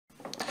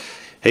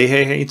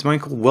Hey, it's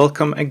Michael.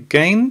 Welcome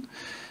again.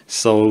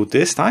 So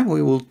this time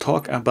we will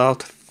talk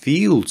about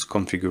fields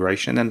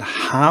configuration and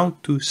how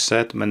to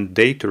set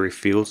mandatory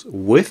fields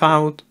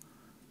without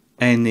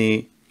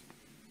any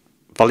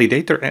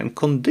validator and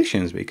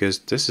conditions, because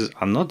this is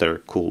another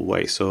cool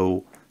way.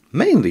 So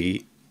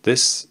mainly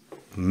this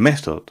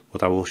method,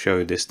 what I will show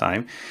you this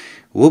time,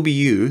 will be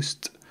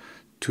used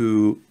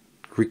to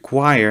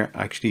require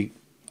actually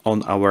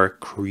on our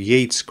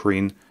create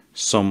screen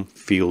some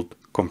field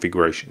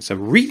configuration. It's a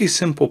really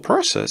simple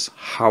process.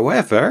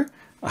 However,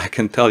 I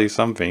can tell you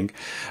something.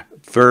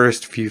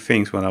 First few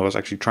things when I was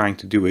actually trying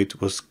to do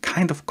it was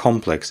kind of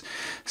complex.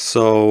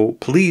 So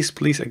please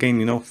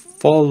again,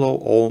 follow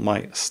all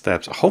my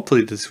steps.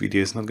 Hopefully this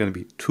video is not going to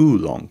be too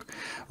long.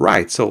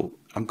 Right, so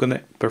I'm going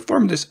to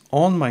perform this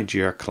on my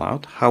Jira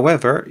cloud.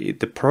 However,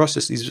 the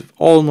process is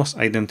almost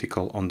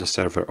identical on the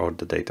server or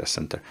the data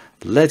center.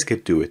 Let's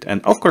get to it.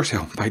 And of course,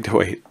 by the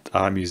way,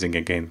 I'm using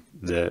again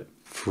the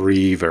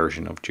free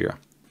version of Jira.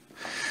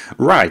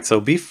 Right, so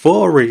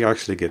before we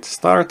actually get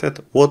started,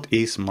 what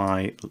is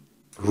my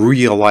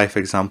real life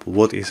example?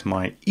 What is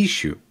my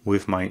issue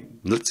with my,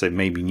 let's say,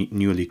 maybe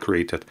newly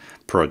created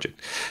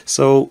project?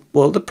 So,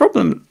 well, the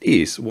problem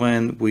is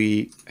when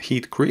we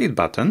hit create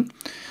button,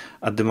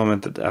 at the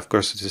moment that, of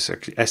course, it is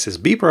actually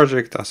SSB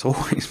project, as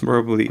always,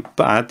 probably,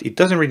 but it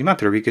doesn't really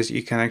matter because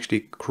you can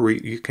actually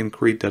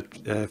create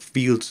that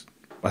fields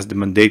as the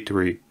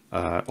mandatory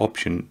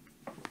option.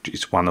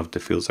 It's one of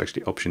the fields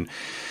actually option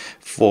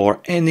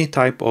for any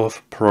type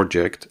of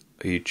project,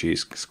 which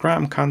is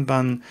Scrum,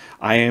 Kanban.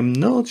 I am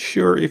not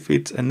sure if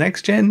it's a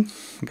next gen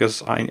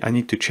because I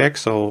need to check.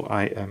 So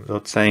I am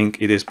not saying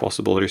it is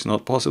possible or it's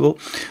not possible.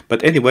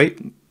 But anyway,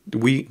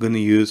 we're going to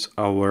use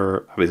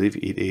our, I believe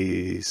it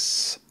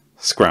is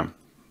Scrum,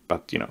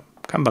 but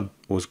Kanban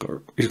is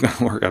going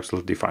to work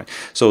absolutely fine.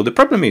 So the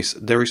problem is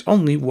there is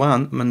only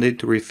one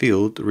mandatory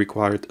field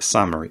required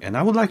summary, and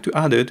I would like to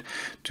add it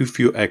to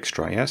few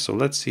extra. Yeah, so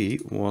let's see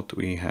what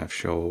we have.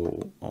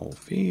 Show all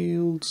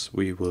fields.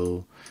 We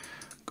will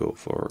go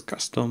for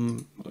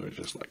custom, or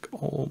just like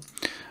all,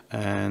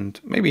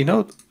 and maybe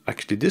not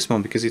actually this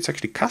one because it's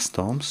actually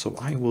custom. So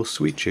I will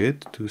switch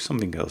it to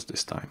something else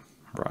this time.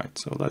 Right.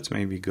 So let's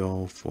maybe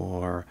go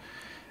for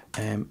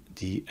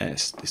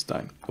MDS this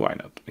time. Why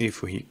not?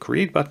 If we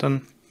create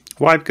button,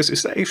 why? Because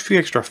it's a few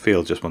extra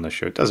fields. Just want to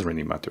show it doesn't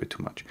really matter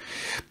too much,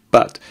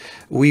 but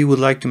we would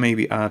like to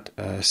maybe add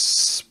a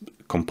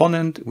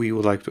component. We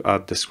would like to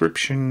add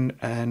description,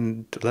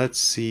 and let's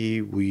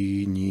see.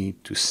 We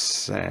need to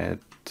set.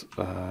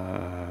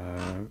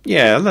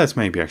 Yeah, let's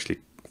maybe actually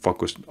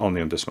focus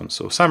only on this one.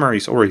 So summary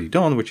is already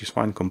done, which is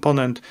fine.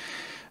 Component,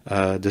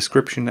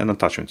 description, and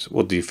attachments.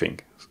 What do you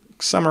think?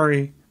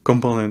 Summary,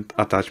 component,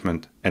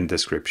 attachment, and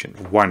description.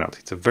 Why not?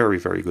 It's a very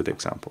good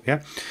example.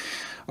 Yeah.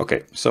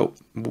 Okay. So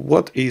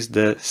what is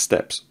the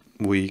steps?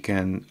 We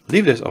can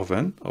leave this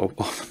open.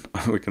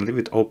 We can leave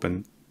it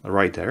open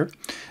right there.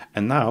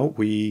 And now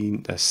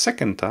the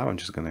second tab. I'm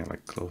just gonna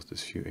close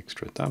this few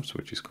extra tabs,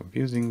 which is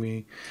confusing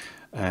me.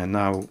 And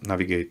now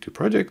navigate to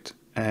project.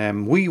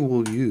 And we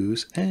will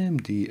use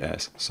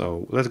MDS.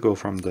 So let's go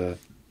from the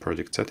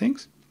project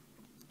settings,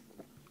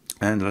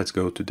 and let's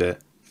go to the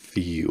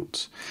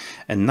fields.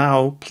 And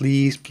now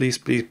please be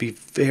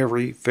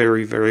very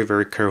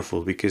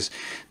careful, because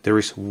there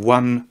is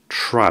one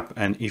trap,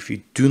 and if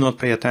you do not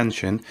pay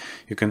attention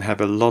you can have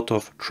a lot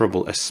of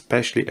trouble,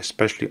 especially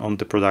on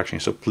the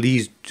production. So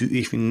please do,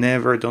 if you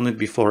never done it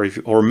before,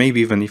 or maybe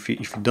even if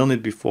you've done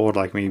it before,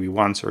 like maybe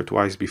once or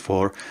twice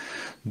before,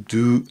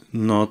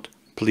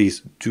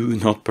 please do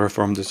not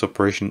perform this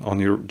operation on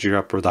your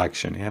Jira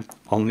production. Yeah,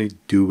 only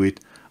do it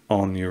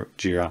on your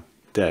Jira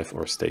dev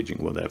or staging,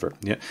 whatever.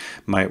 Yeah,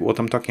 what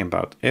I'm talking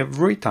about,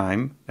 every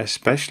time,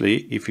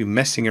 especially if you're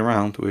messing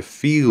around with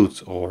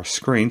fields or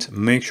screens,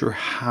 make sure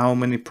how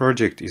many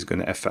project is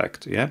going to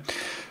affect. Yeah,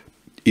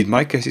 in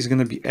my case it's going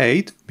to be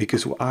 8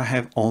 because I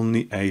have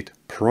only 8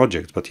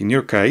 projects, but in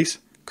your case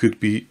could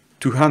be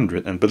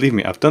 200. And believe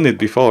me, I've done it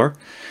before.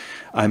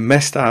 I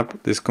messed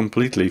up this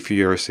completely a few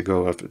years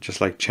ago. I've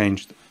just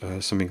changed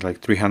something like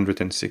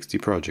 360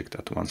 projects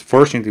at once.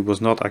 Fortunately, it was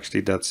not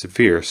actually that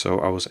severe, so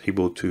I was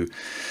able to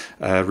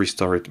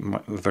restore it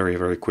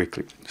very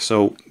quickly.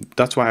 So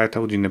that's why I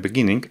told you in the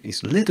beginning,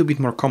 it's a little bit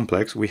more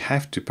complex. We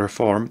have to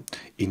perform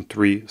in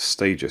 3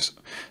 stages.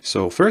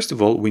 So first of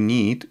all, we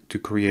need to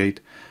create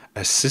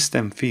a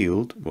system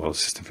field. Well,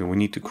 we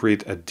need to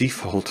create a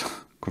default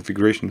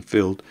configuration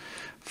field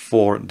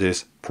for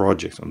this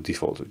project. On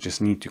default, we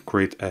just need to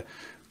create a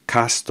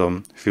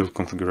custom field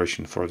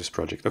configuration for this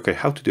project. Okay,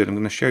 how to do it? I'm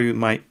going to show you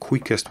my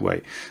quickest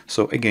way.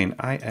 So again,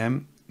 I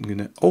am going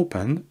to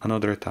open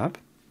another tab,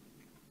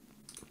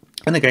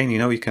 and again,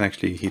 you can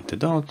actually hit the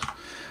dot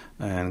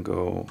and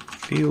go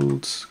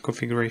fields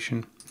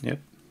configuration. Yep.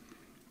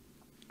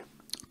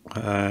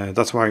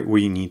 That's why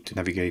we need to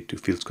navigate to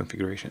fields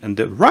configuration. And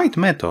the right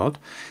method,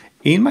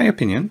 in my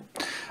opinion,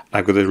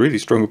 I've got a really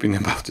strong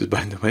opinion about this,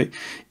 by the way,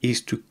 is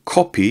to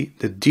copy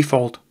the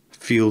default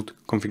field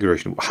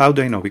configuration. How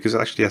do I know? Because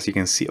actually, as you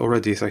can see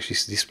already, it's actually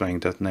displaying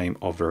that name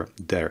over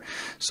there.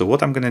 So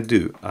what I'm going to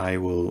do, I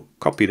will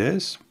copy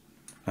this,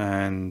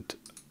 and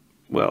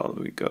well,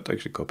 we got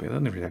actually copy. I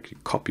don't know if we actually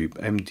copy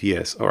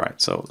MDS. All right,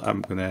 so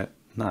I'm going to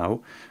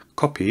now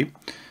copy,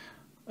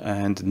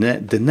 and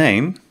the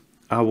name,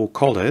 I will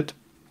call it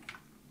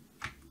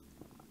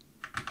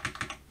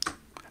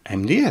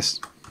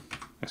MDS.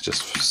 It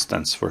just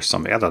stands for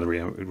something. I don't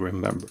really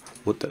remember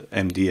what the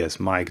MDS,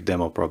 Mike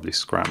Demo, probably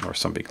Scrum or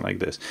something like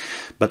this.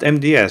 But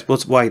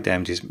MDS, why the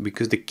MDS?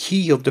 Because the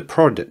key of the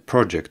project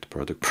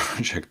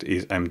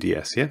is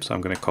MDS. Yeah, so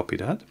I'm going to copy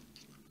that.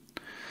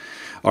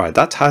 All right,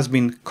 that has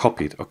been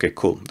copied. Okay,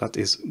 cool. That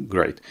is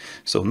great.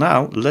 So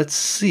now let's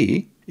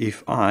see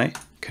if I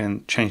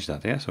can change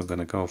that. Yeah, so I'm going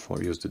to go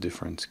for use the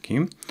different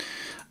scheme.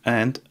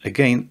 And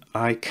again,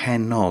 I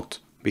cannot,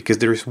 because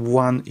there is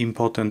one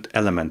important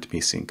element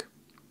missing.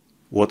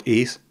 Which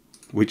is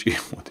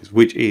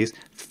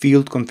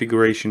field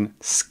configuration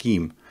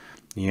scheme.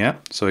 Yeah,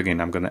 so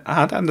again, I'm going to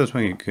add, and that's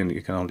when you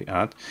can only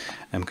add.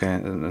 I'm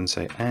going to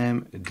say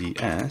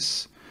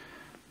MDS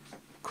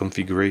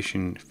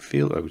configuration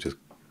field. I will just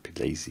be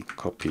lazy,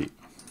 copy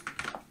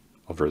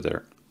over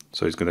there.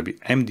 So it's going to be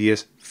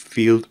MDS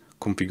field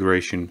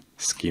configuration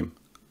scheme.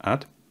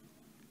 Add,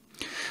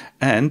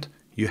 and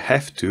you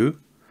have to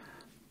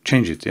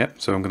change it. Yeah,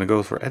 so I'm going to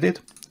go for edit,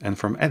 and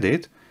from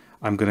edit,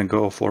 I'm going to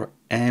go for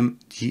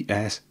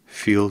MDS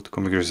field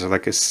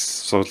configuration.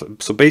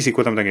 So basically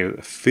what I'm doing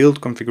is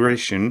field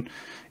configuration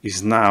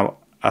is now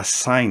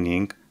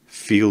assigning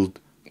field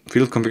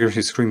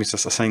configuration scheme is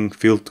assigning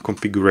field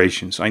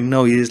configuration. So I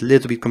know it is a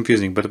little bit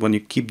confusing, but when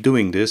you keep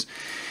doing this,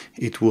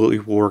 it will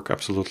work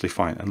absolutely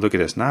fine. And look at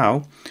this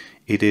now,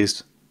 it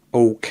is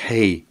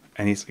okay,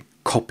 and it's a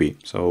copy.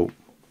 So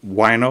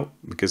why not?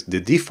 Because the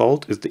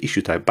default is the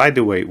issue type. By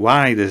the way,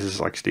 why this is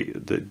actually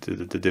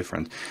the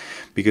difference?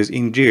 Because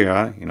in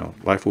Jira, you know,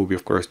 life will be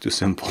of course too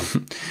simple.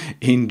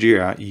 In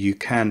Jira, you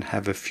can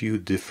have a few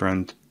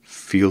different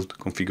field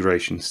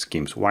configuration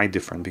schemes. Why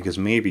different? Because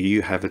maybe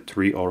you have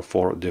 3 or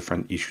 4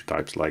 different issue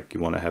types. Like you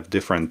want to have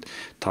different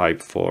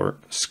type for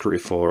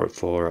script, for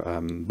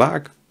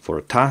bug, for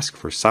a task,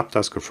 for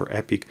subtask, or for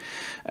epic.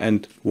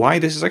 And why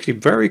this is actually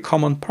very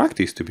common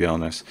practice, to be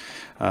honest.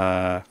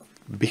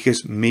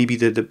 Because maybe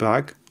the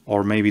bug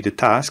or maybe the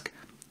task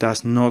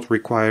does not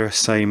require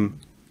same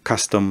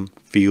custom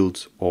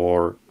fields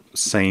or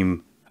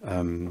same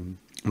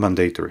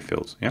mandatory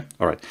fields. Yeah,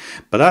 all right.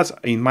 But that's,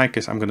 in my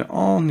case, I'm going to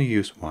only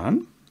use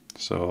one.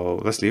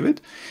 So let's leave it.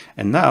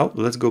 And now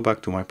let's go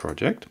back to my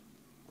project.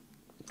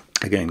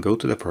 Again, go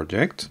to the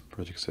project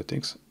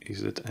settings.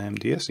 Is it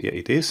MDS? Yeah,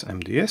 it is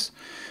MDS.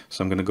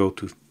 So I'm going to go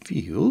to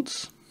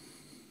fields.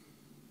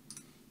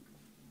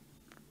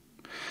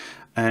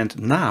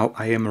 And now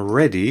I am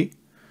ready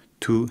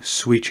to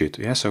switch it.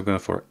 Yeah, so I'm going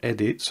for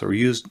edit, so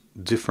use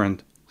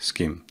different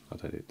scheme.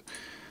 What I did,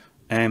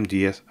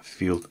 MDS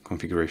field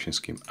configuration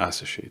scheme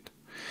associate.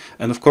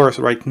 And of course,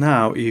 right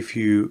now, if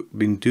you've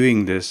been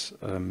doing this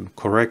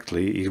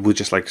correctly, it would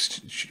just like,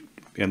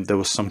 and there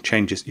was some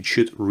changes, it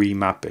should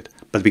remap it.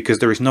 But because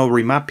there is no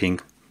remapping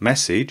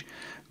message,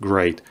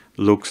 great,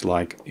 looks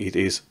like it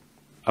is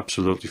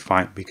absolutely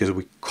fine because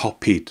we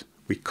copied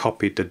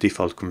the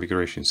default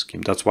configuration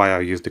scheme. That's why I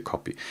used the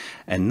copy.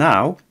 And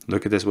now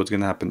look at this, what's going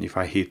to happen if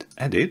I hit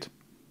edit.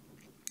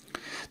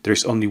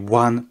 There's only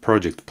one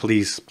project.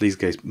 Please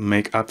guys,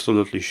 make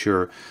absolutely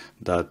sure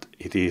that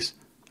it is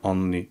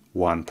only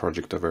one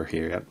project over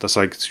here. Yeah? That's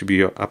like, it should be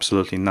your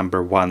absolutely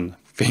number one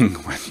thing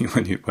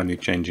when you're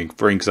changing,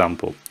 for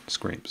example,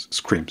 screens.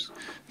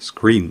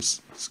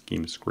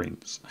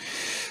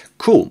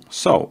 Cool.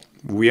 So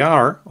we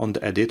are on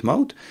the edit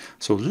mode.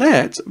 So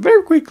let's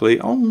very quickly,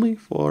 only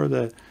for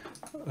the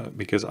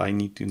because I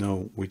need to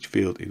know which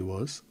field it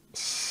was,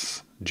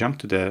 jump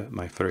to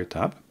my third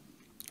tab,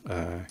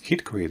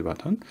 hit create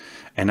button,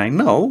 and I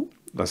know,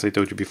 as I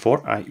told you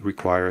before, I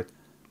required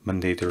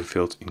mandatory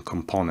fields in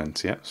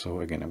components. Yeah.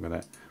 So again, I'm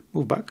gonna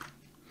move back,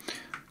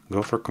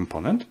 go for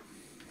component.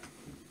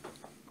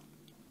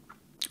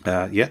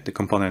 Yeah, the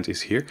component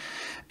is here,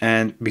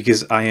 and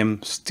because I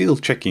am still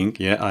checking,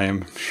 yeah, I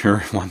am sure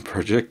one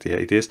project, yeah,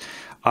 it is.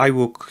 I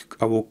will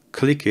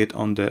click it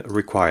on the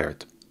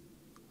required,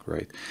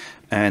 great,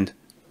 and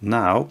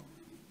now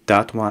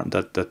that one,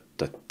 that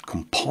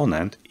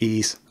component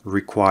is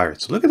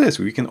required. So look at this,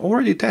 we can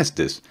already test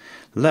this.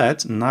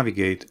 Let's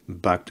navigate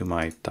back to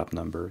my tab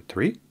number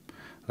 3.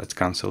 Let's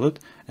cancel it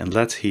and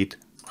let's hit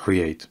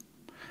create.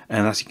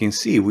 And as you can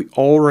see, we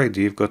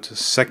already have got a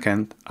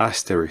second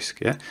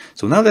asterisk. Yeah.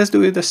 So now let's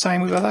do it the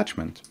same with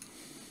attachment.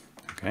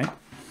 Okay.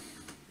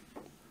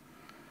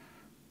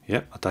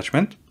 Yeah,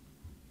 attachment.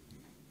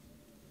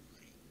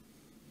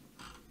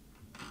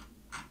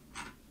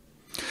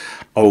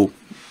 Oh,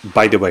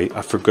 by the way,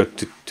 I forgot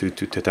to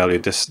tell you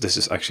this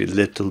is actually a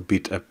little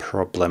bit a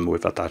problem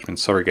with attachment.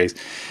 Sorry guys,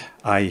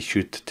 I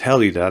should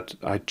tell you that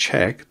I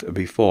checked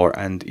before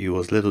and it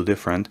was a little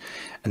different.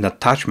 An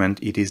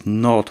attachment, it is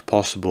not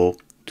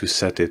possible to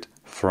set it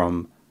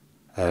from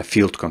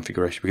field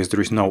configuration, because there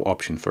is no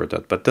option for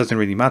that. But doesn't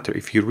really matter.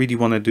 If you really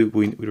want to do,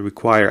 we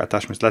require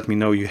attachments, let me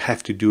know. You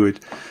have to do it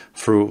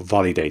through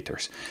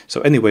validators. So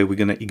anyway, we're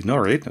going to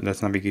ignore it, and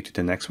let's navigate to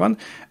the next one.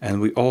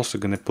 And we're also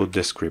going to put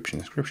description.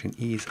 Description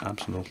is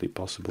absolutely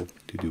possible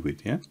to do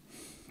it. Yeah,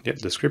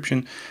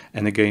 description.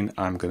 And again,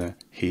 I'm going to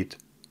hit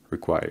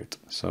required.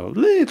 So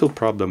little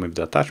problem with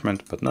the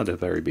attachment, but not a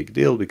very big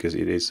deal because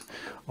it is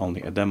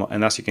only a demo.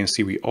 And as you can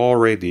see, we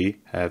already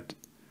have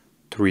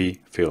 3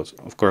 fields.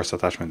 Of course,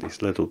 attachment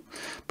is a little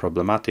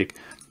problematic,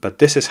 but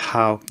this is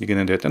how you're going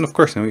to do it. And of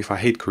course, now if I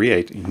hit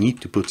create, you need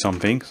to put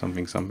something.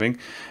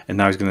 And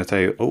now it's going to tell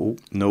you, oh,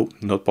 no,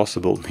 not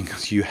possible,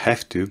 because you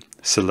have to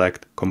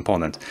select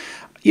component.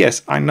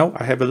 Yes, I know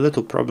I have a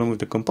little problem with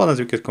the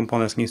components because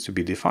components needs to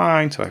be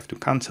defined. So I have to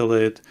cancel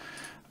it,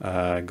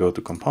 go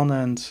to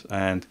components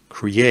and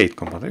create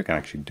component. You can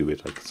actually do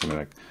it like something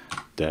like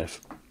dev.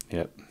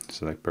 Yep.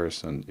 Select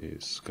person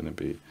is going to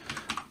be,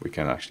 we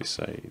can actually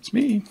say it's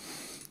me,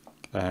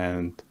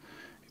 and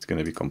it's going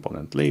to be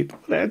component lead.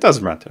 It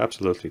doesn't matter,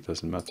 absolutely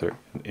doesn't matter.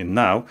 And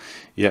now,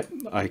 yeah,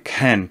 I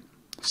can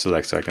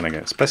select, so I can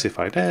again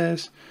specify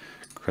this,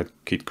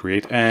 hit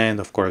create, and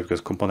of course, because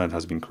component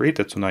has been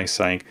created, so now it's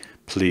saying,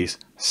 please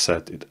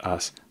set it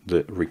as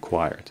the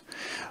required.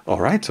 All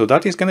right, so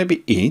that is going to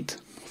be it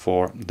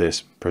for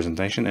this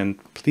presentation.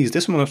 And please,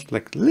 this one was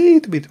like a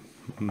little bit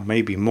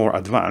maybe more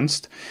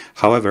advanced.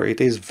 However, it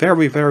is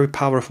very, very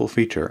powerful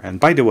feature. And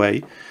by the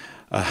way,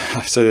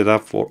 I've set it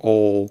up for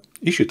all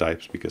issue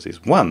types because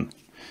it's one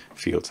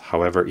field.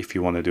 However, if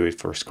you want to do it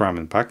for Scrum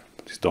and Pack,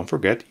 please don't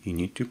forget, you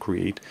need to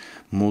create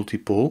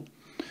multiple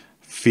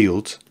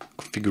field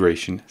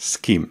configuration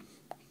scheme.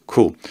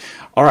 Cool.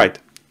 All right,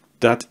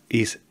 that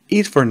is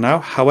it for now.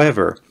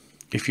 However,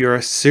 if you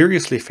are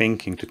seriously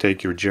thinking to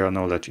take your Jira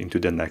knowledge into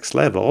the next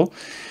level,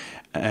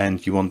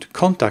 and you want to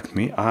contact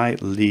me, I'm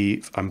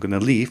going to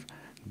leave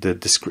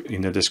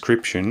in the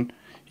description.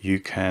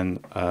 You can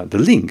the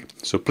link.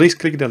 So please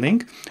click the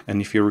link. And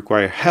if you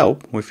require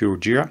help with your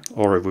Jira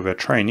or with a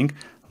training,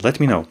 let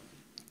me know.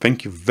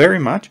 Thank you very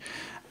much,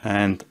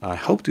 and I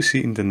hope to see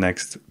you in the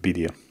next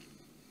video.